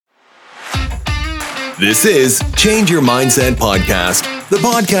This is Change Your Mindset Podcast, the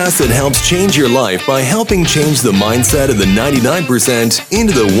podcast that helps change your life by helping change the mindset of the 99%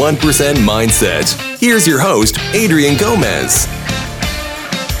 into the 1% mindset. Here's your host, Adrian Gomez.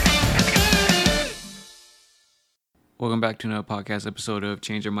 Welcome back to another podcast episode of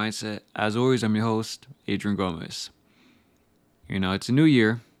Change Your Mindset. As always, I'm your host, Adrian Gomez. It's a new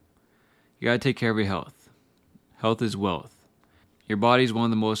year. You gotta take care of your health. Health is wealth. Your body is one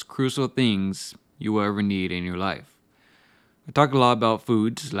of the most crucial things you will ever need in your life. I talked a lot about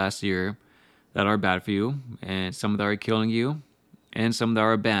foods last year that are bad for you, and some that are killing you, and some that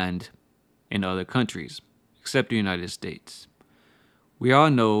are banned in other countries, except the United States. We all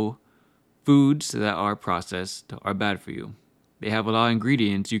know foods that are processed are bad for you. They have a lot of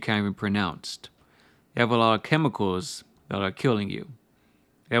ingredients you can't even pronounce. They have a lot of chemicals that are killing you.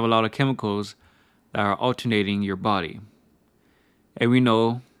 They have a lot of chemicals that are alternating your body. And we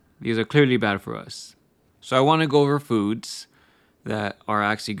know these are clearly bad for us. So I want to go over foods that are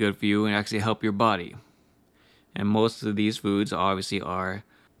actually good for you and actually help your body. And most of these foods obviously are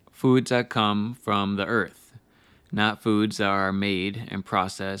foods that come from the earth, not foods that are made and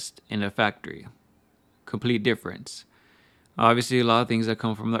processed in a factory. Complete difference. Obviously, a lot of things that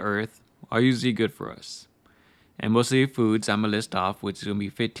come from the earth are usually good for us. And most of the foods I'm going to list off, which is going to be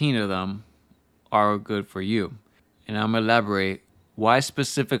 15 of them, are good for you. And I'm going to elaborate why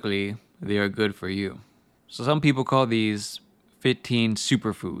specifically they are good for you. So some people call these 15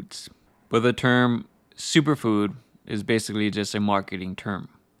 superfoods, but the term superfood is basically just a marketing term.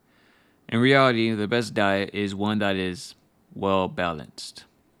 In reality, the best diet is one that is well balanced.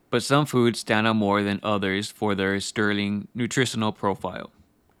 But some foods stand out more than others for their sterling nutritional profile.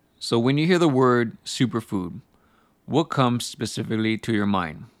 So when you hear the word superfood, what comes specifically to your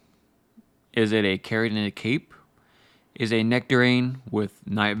mind? Is it a carrot in a cape? Is a nectarine with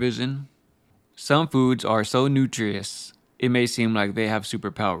night vision? Some foods are so nutritious, it may seem like they have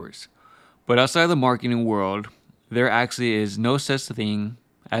superpowers. But outside the marketing world, there actually is no such thing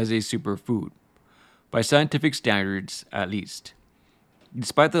as a superfood, by scientific standards at least.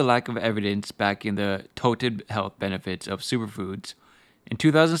 Despite the lack of evidence backing the touted health benefits of superfoods, in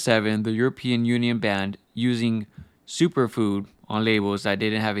 2007, the European Union banned using superfood on labels that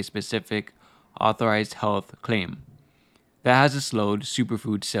didn't have a specific authorized health claim. That has slowed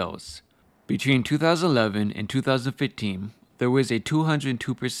superfood sales. Between 2011 and 2015, there was a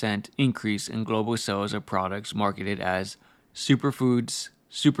 202% increase in global sales of products marketed as superfoods,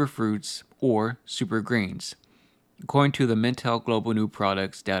 superfruits, or supergrains, according to the Mintel Global New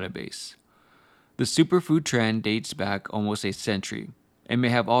Products database. The superfood trend dates back almost a century and may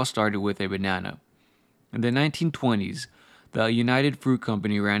have all started with a banana. In the 1920s, the United Fruit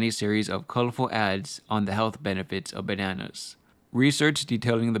Company ran a series of colorful ads on the health benefits of bananas. Research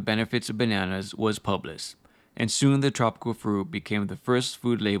detailing the benefits of bananas was published, and soon the tropical fruit became the first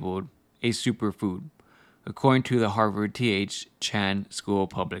food labeled a superfood, according to the Harvard T.H. Chan School of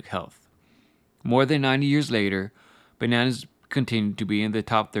Public Health. More than 90 years later, bananas continue to be in the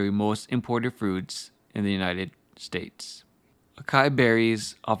top 3 most imported fruits in the United States. Acai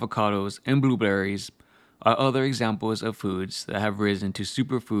berries, avocados, and blueberries are other examples of foods that have risen to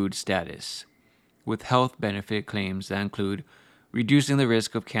superfood status, with health benefit claims that include reducing the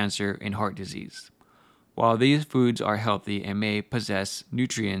risk of cancer and heart disease. While these foods are healthy and may possess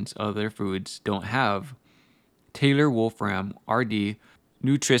nutrients other foods don't have, Taylor Wolfram, RD,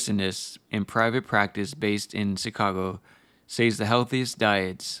 nutritionist in private practice based in Chicago, says the healthiest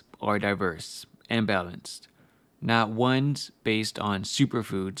diets are diverse and balanced, not ones based on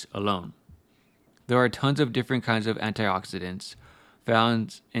superfoods alone. There are tons of different kinds of antioxidants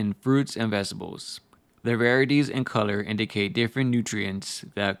found in fruits and vegetables. Their varieties and color indicate different nutrients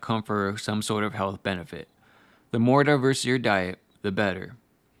that confer some sort of health benefit. The more diverse your diet, the better.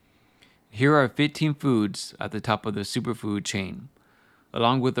 Here are 15 foods at the top of the superfood chain,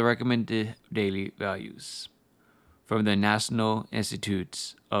 along with the recommended daily values from the National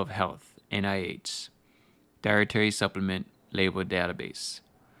Institutes of Health, NIH, Dietary Supplement Label Database.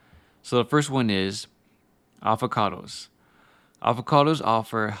 So the first one is avocados. Avocados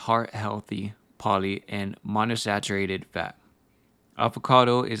offer heart-healthy poly and monosaturated fat.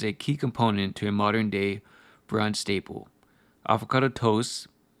 Avocado is a key component to a modern-day brunch staple. Avocado toast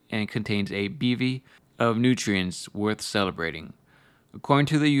and contains a bevy of nutrients worth celebrating. According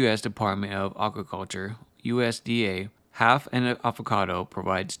to the U.S. Department of Agriculture, USDA, half an avocado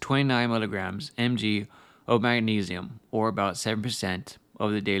provides 29 milligrams mg of magnesium, or about 7%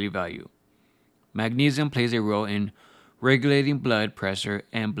 of the daily value. Magnesium plays a role in regulating blood pressure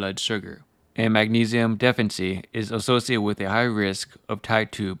and blood sugar, and magnesium deficiency is associated with a high risk of type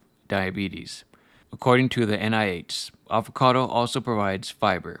 2 diabetes. According to the NIH, avocado also provides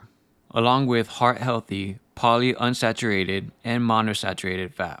fiber, along with heart-healthy polyunsaturated and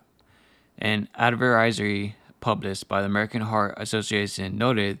monosaturated fat. An advisory published by the American Heart Association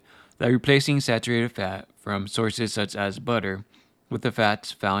noted that replacing saturated fat from sources such as butter with the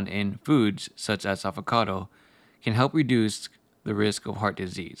fats found in foods such as avocado can help reduce the risk of heart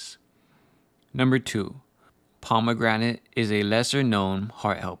disease. Number 2. Pomegranate is a lesser known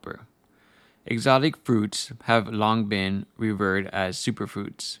heart helper. Exotic fruits have long been revered as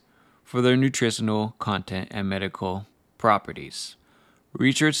superfoods for their nutritional content and medical properties.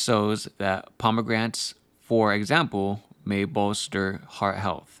 Research shows that pomegranates, for example, may bolster heart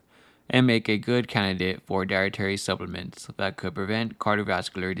health and make a good candidate for dietary supplements that could prevent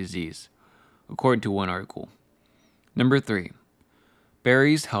cardiovascular disease, according to one article. Number 3.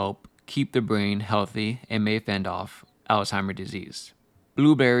 Berries help keep the brain healthy and may fend off Alzheimer's disease.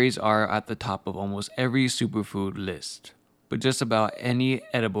 Blueberries are at the top of almost every superfood list, but just about any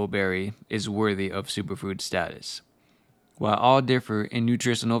edible berry is worthy of superfood status. While all differ in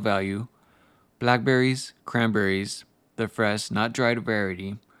nutritional value, blackberries, cranberries, the fresh, not dried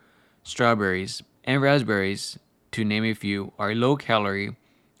variety, strawberries, and raspberries, to name a few, are low calorie,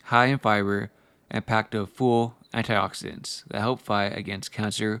 high in fiber, and packed with full antioxidants that help fight against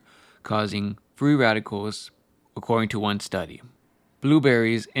cancer causing free radicals, according to one study.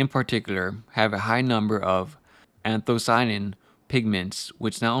 Blueberries, in particular, have a high number of anthocyanin pigments,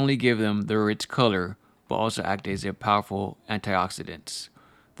 which not only give them their rich color, but also act as a powerful antioxidants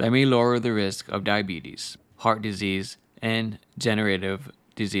that may lower the risk of diabetes, heart disease, and degenerative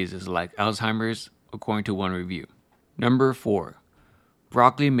diseases like Alzheimer's, according to one review. Number 4.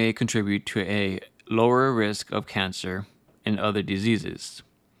 Broccoli may contribute to a lower risk of cancer and other diseases.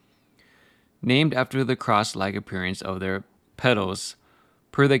 Named after the cross-like appearance of their petals,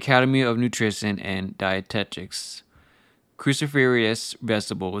 per the Academy of Nutrition and Dietetics, cruciferous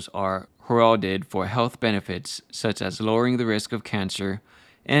vegetables are heralded for health benefits such as lowering the risk of cancer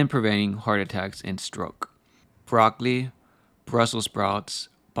and preventing heart attacks and stroke. Broccoli, Brussels sprouts,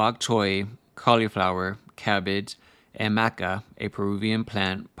 bok choy, cauliflower, cabbage, and maca, a Peruvian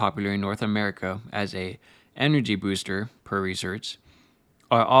plant popular in North America as an energy booster, per research,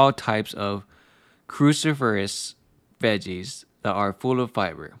 are all types of cruciferous veggies that are full of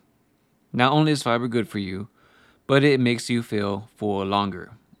fiber. Not only is fiber good for you, but it makes you feel full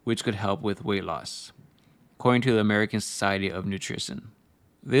longer, which could help with weight loss, according to the American Society of Nutrition.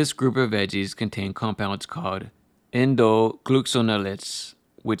 This group of veggies contain compounds called endoglucosinolates,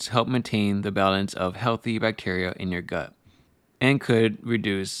 which help maintain the balance of healthy bacteria in your gut and could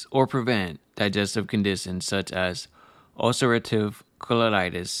reduce or prevent digestive conditions such as ulcerative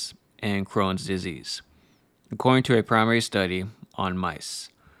colitis and Crohn's disease, according to a primary study on mice.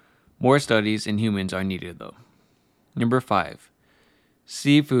 More studies in humans are needed, though. Number 5.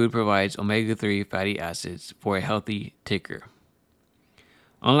 Seafood provides omega-3 fatty acids for a healthy ticker.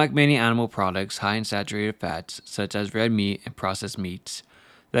 Unlike many animal products high in saturated fats, such as red meat and processed meats,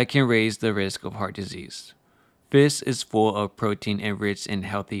 that can raise the risk of heart disease, fish is full of protein and rich in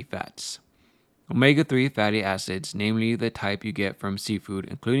healthy fats. Omega-3 fatty acids, namely the type you get from seafood,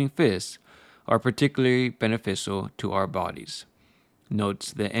 including fish, are particularly beneficial to our bodies,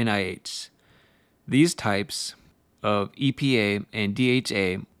 notes the NIH. These types of EPA and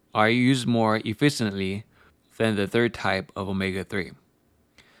DHA are used more efficiently than the third type of omega-3.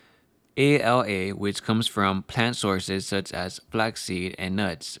 ALA, which comes from plant sources such as flaxseed and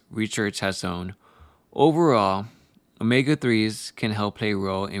nuts, research has shown overall, omega-3s can help play a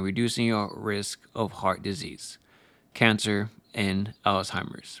role in reducing your risk of heart disease, cancer, and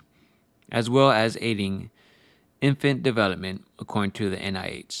Alzheimer's, as well as aiding infant development, according to the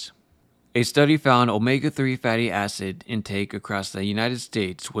NIH. A study found omega-3 fatty acid intake across the United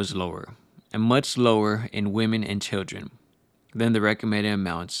States was lower, and much lower in women and children, than the recommended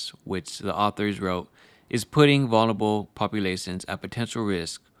amounts, which the authors wrote is putting vulnerable populations at potential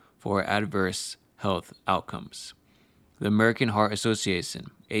risk for adverse health outcomes. The American Heart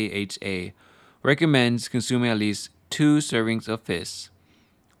Association, AHA, recommends consuming at least 2 servings of fish,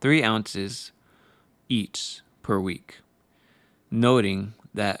 3 ounces each per week, noting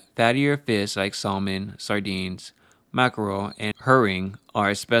that fattier fish like salmon, sardines, mackerel, and herring are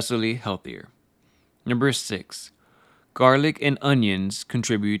especially healthier. Number 6. Garlic and onions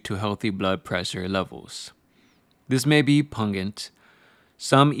contribute to healthy blood pressure levels. This may be pungent.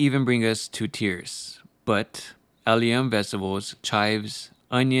 Some even bring us to tears. But allium vegetables, chives,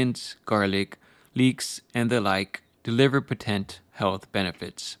 onions, garlic, leeks, and the like deliver potent health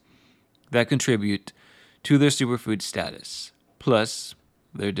benefits that contribute to their superfood status. Plus,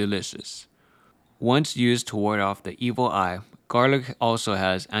 they're delicious. Once used to ward off the evil eye, garlic also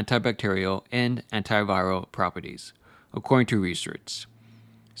has antibacterial and antiviral properties, according to research.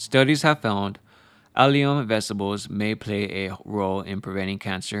 Studies have found allium vegetables may play a role in preventing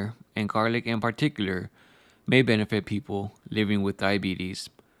cancer, and garlic in particular may benefit people living with diabetes,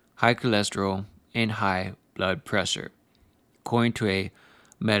 high cholesterol, and high blood pressure, according to a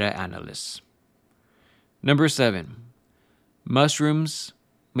meta-analysis. Number 7. Mushrooms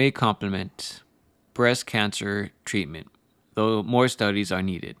may complement breast cancer treatment, though more studies are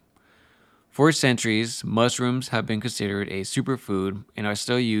needed. For centuries, mushrooms have been considered a superfood and are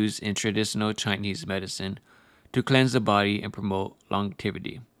still used in traditional Chinese medicine to cleanse the body and promote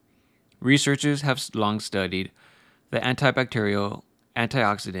longevity. Researchers have long studied the antibacterial,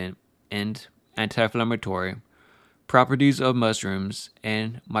 antioxidant, and anti-inflammatory properties of mushrooms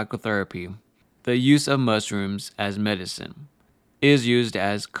and mycotherapy. The use of mushrooms as medicine is used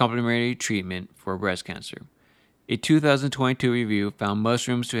as complementary treatment for breast cancer. A 2022 review found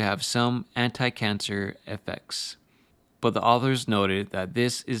mushrooms to have some anti-cancer effects, but the authors noted that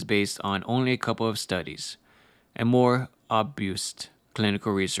this is based on only a couple of studies, and more robust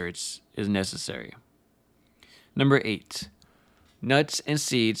clinical research is necessary. Number 8. Nuts and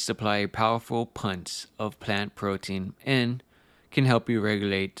seeds supply a powerful punch of plant protein and can help you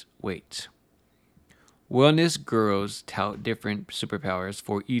regulate weight. Wellness gurus tout different superpowers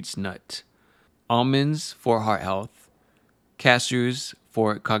for each nut. Almonds for heart health, cashews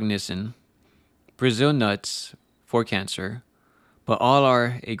for cognition, Brazil nuts for cancer, but all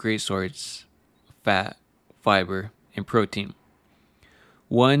are a great source of fat, fiber, and protein.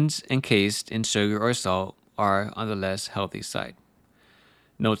 Ones encased in sugar or salt are on the less healthy side,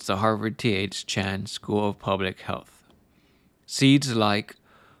 notes the Harvard T.H. Chan School of Public Health. Seeds like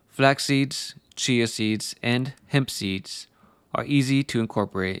flax seeds, chia seeds, and hemp seeds are easy to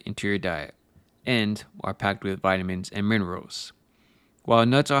incorporate into your diet and are packed with vitamins and minerals. While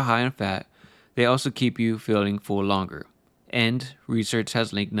nuts are high in fat, they also keep you feeling full longer, and research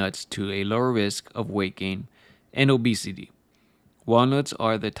has linked nuts to a lower risk of weight gain and obesity. Walnuts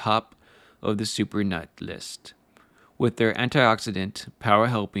are the top of the super nut list, with their antioxidant power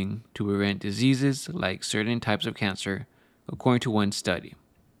helping to prevent diseases like certain types of cancer, according to one study.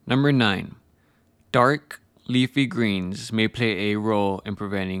 Number 9. Dark leafy greens may play a role in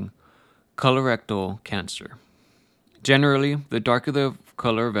preventing colorectal cancer. Generally, the darker the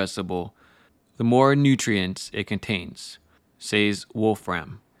color vegetable, the more nutrients it contains, says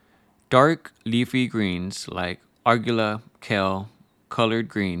Wolfram. Dark leafy greens like arugula, kale, colored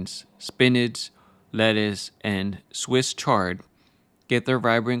greens, spinach, lettuce, and Swiss chard get their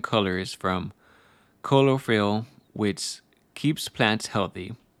vibrant colors from chlorophyll, which keeps plants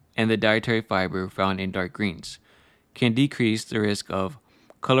healthy, and the dietary fiber found in dark greens can decrease the risk of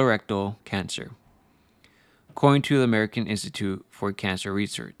colorectal cancer, according to the American Institute for Cancer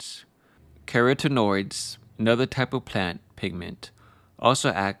Research. Carotenoids, another type of plant pigment, also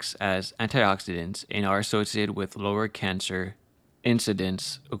acts as antioxidants and are associated with lower cancer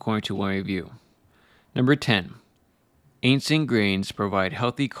incidence, according to one review. Number 10. Ancient grains provide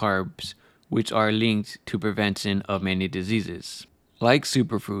healthy carbs which are linked to prevention of many diseases. Like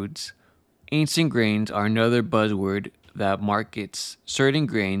superfoods, ancient grains are another buzzword that markets certain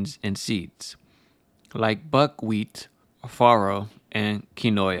grains and seeds, like buckwheat, farro, and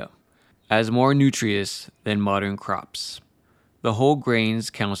quinoa, as more nutritious than modern crops. The Whole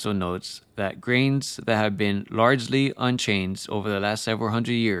Grains Council notes that grains that have been largely unchanged over the last several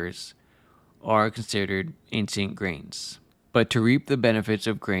hundred years are considered ancient grains. But to reap the benefits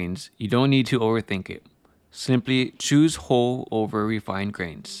of grains, you don't need to overthink it. Simply choose whole over refined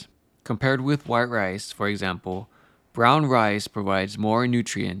grains. Compared with white rice, for example, brown rice provides more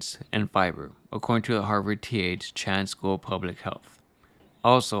nutrients and fiber, according to the Harvard T.H. Chan School of Public Health.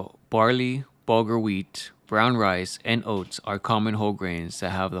 Also, barley, bulgur wheat, brown rice, and oats are common whole grains that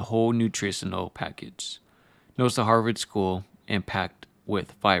have the whole nutritional package, notes the Harvard School, and packed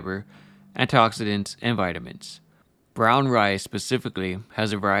with fiber, antioxidants, and vitamins. Brown rice specifically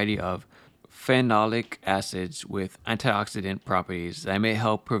has a variety of phenolic acids with antioxidant properties that may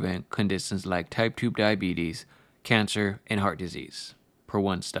help prevent conditions like type 2 diabetes, cancer, and heart disease, per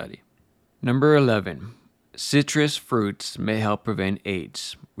one study. Number 11. Citrus fruits may help prevent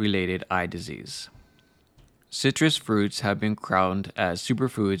age-related eye disease. Citrus fruits have been crowned as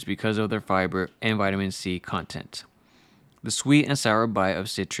superfoods because of their fiber and vitamin C content. The sweet and sour bite of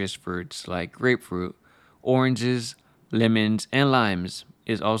citrus fruits like grapefruit, oranges, lemons, and limes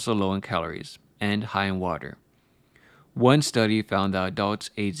is also low in calories and high in water. One study found that adults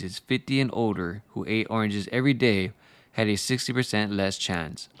ages 50 and older who ate oranges every day had a 60% less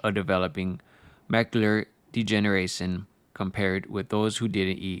chance of developing macular degeneration compared with those who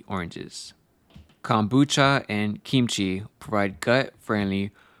didn't eat oranges. Kombucha and kimchi provide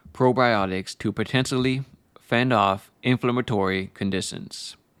gut-friendly probiotics to potentially fend off inflammatory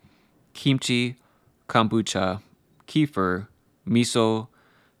conditions. Kimchi, kombucha, kefir, miso,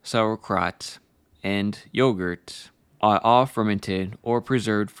 sauerkraut, and yogurt are all fermented or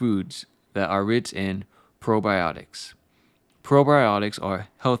preserved foods that are rich in probiotics. Probiotics are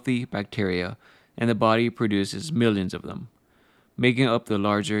healthy bacteria, and the body produces millions of them, making up the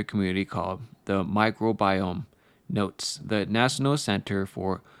larger community called the microbiome, notes the National Center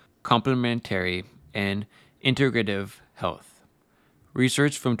for Complementary and Integrative Health.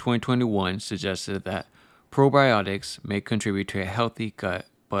 Research from 2021 suggested that probiotics may contribute to a healthy gut,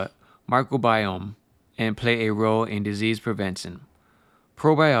 but microbiome and play a role in disease prevention.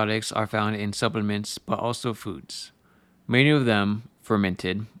 Probiotics are found in supplements but also foods, many of them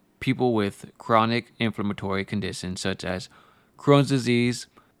fermented. People with chronic inflammatory conditions such as Crohn's disease,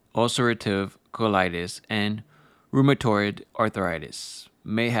 ulcerative colitis, and rheumatoid arthritis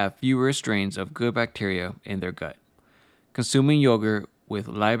may have fewer strains of good bacteria in their gut. Consuming yogurt with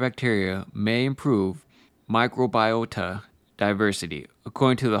live bacteria may improve microbiota diversity,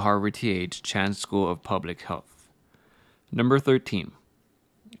 according to the Harvard T.H. Chan School of Public Health. Number 13.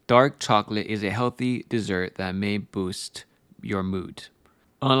 Dark chocolate is a healthy dessert that may boost your mood.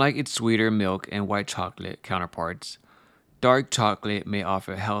 Unlike its sweeter milk and white chocolate counterparts, dark chocolate may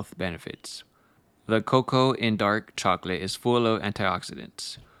offer health benefits. The cocoa in dark chocolate is full of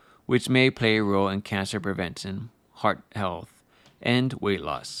antioxidants, which may play a role in cancer prevention, heart health, and weight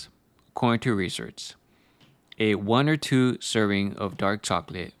loss, according to research. A 1 or 2 serving of dark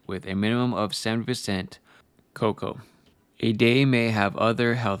chocolate with a minimum of 70% cocoa a day may have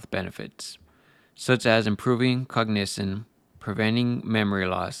other health benefits, such as improving cognition, preventing memory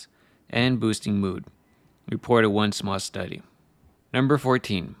loss, and boosting mood, reported one small study. Number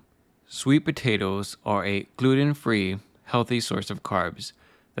 14. Sweet potatoes are a gluten-free, healthy source of carbs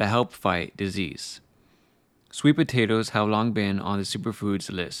that help fight disease. Sweet potatoes have long been on the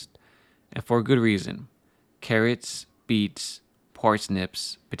superfoods list, and for good reason. Carrots, beets,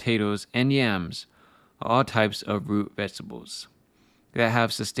 parsnips, potatoes, and yams are all types of root vegetables that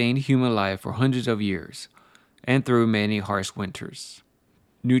have sustained human life for hundreds of years and through many harsh winters.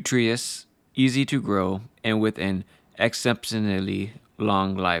 Nutritious, easy to grow, and with an exceptionally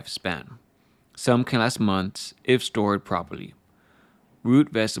long lifespan. Some can last months if stored properly. Root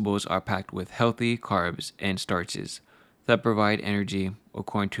vegetables are packed with healthy carbs and starches that provide energy,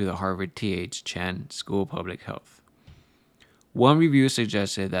 according to the Harvard T.H. Chan School of Public Health. One review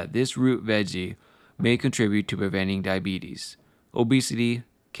suggested that this root veggie may contribute to preventing diabetes, obesity,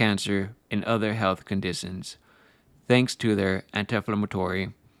 cancer, and other health conditions, thanks to their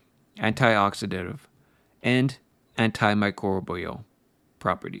anti-inflammatory, antioxidative, and antimicrobial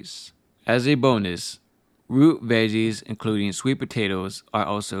properties. As a bonus, root veggies, including sweet potatoes, are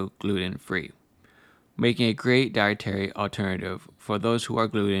also gluten-free, making a great dietary alternative for those who are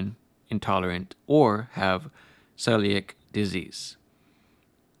gluten intolerant or have celiac disease.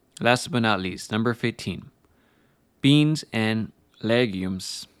 Last but not least, number 15. Beans and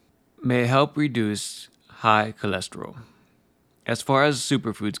legumes may help reduce high cholesterol. As far as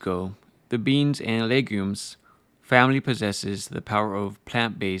superfoods go, the beans and legumes family possesses the power of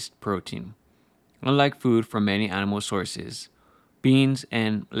plant-based protein. Unlike food from many animal sources, beans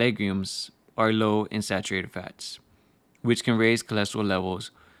and legumes are low in saturated fats, which can raise cholesterol levels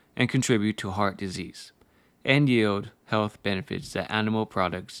and contribute to heart disease, and yield health benefits that animal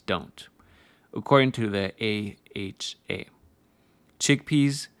products don't, according to the AHA.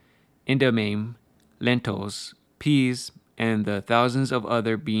 Chickpeas, edamame, lentils, peas, and the thousands of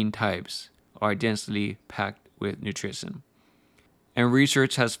other bean types are densely packed with nutrition. And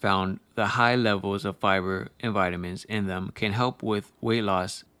research has found that high levels of fiber and vitamins in them can help with weight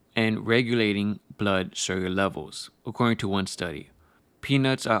loss and regulating blood sugar levels, according to one study.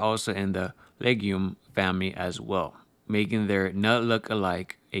 Peanuts are also in the legume family as well, making their nut look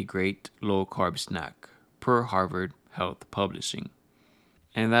alike a great low-carb snack, per Harvard Health Publishing.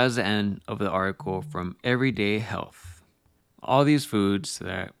 And that is the end of the article from Everyday Health. All these foods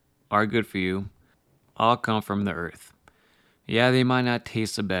that are good for you all come from the earth. Yeah, they might not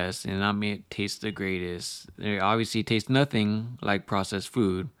taste the best and not may taste the greatest. They obviously taste nothing like processed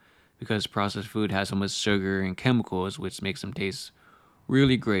food because processed food has so much sugar and chemicals which makes them taste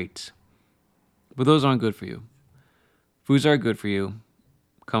really great. But those aren't good for you. Foods are good for you,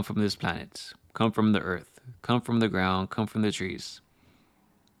 come from this planet, come from the earth, come from the ground, come from the trees.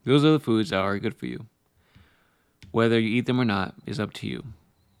 Those are the foods that are good for you. Whether you eat them or not is up to you.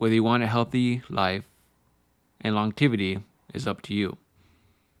 Whether you want a healthy life and longevity is up to you.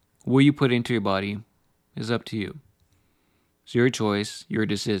 What you put into your body is up to you. It's your choice, your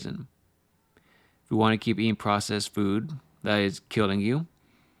decision. If you want to keep eating processed food that is killing you,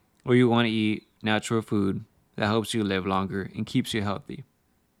 or you want to eat natural food that helps you live longer and keeps you healthy,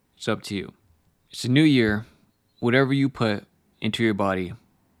 it's up to you. It's a new year. Whatever you put into your body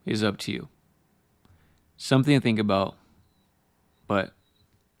is up to you. Something to think about, but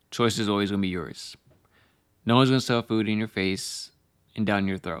choice is always going to be yours. No one's going to stuff food in your face and down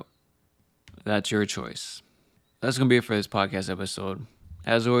your throat. That's your choice. That's going to be it for this podcast episode.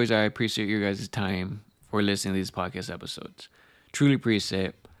 As always, I appreciate your guys' time for listening to these podcast episodes. Truly appreciate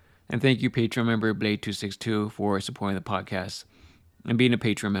it. And thank you, Patreon member Blade262, for supporting the podcast and being a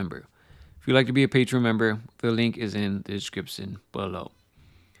Patreon member. If you'd like to be a Patreon member, the link is in the description below.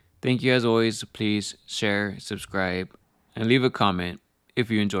 Thank you as always. Please share, subscribe, and leave a comment if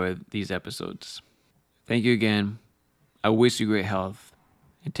you enjoy these episodes. Thank you again. I wish you great health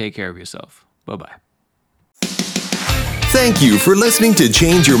and take care of yourself. Bye-bye. Thank you for listening to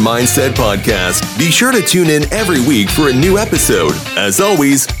Change Your Mindset podcast. Be sure to tune in every week for a new episode. As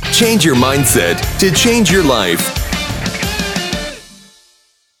always, change your mindset to change your life.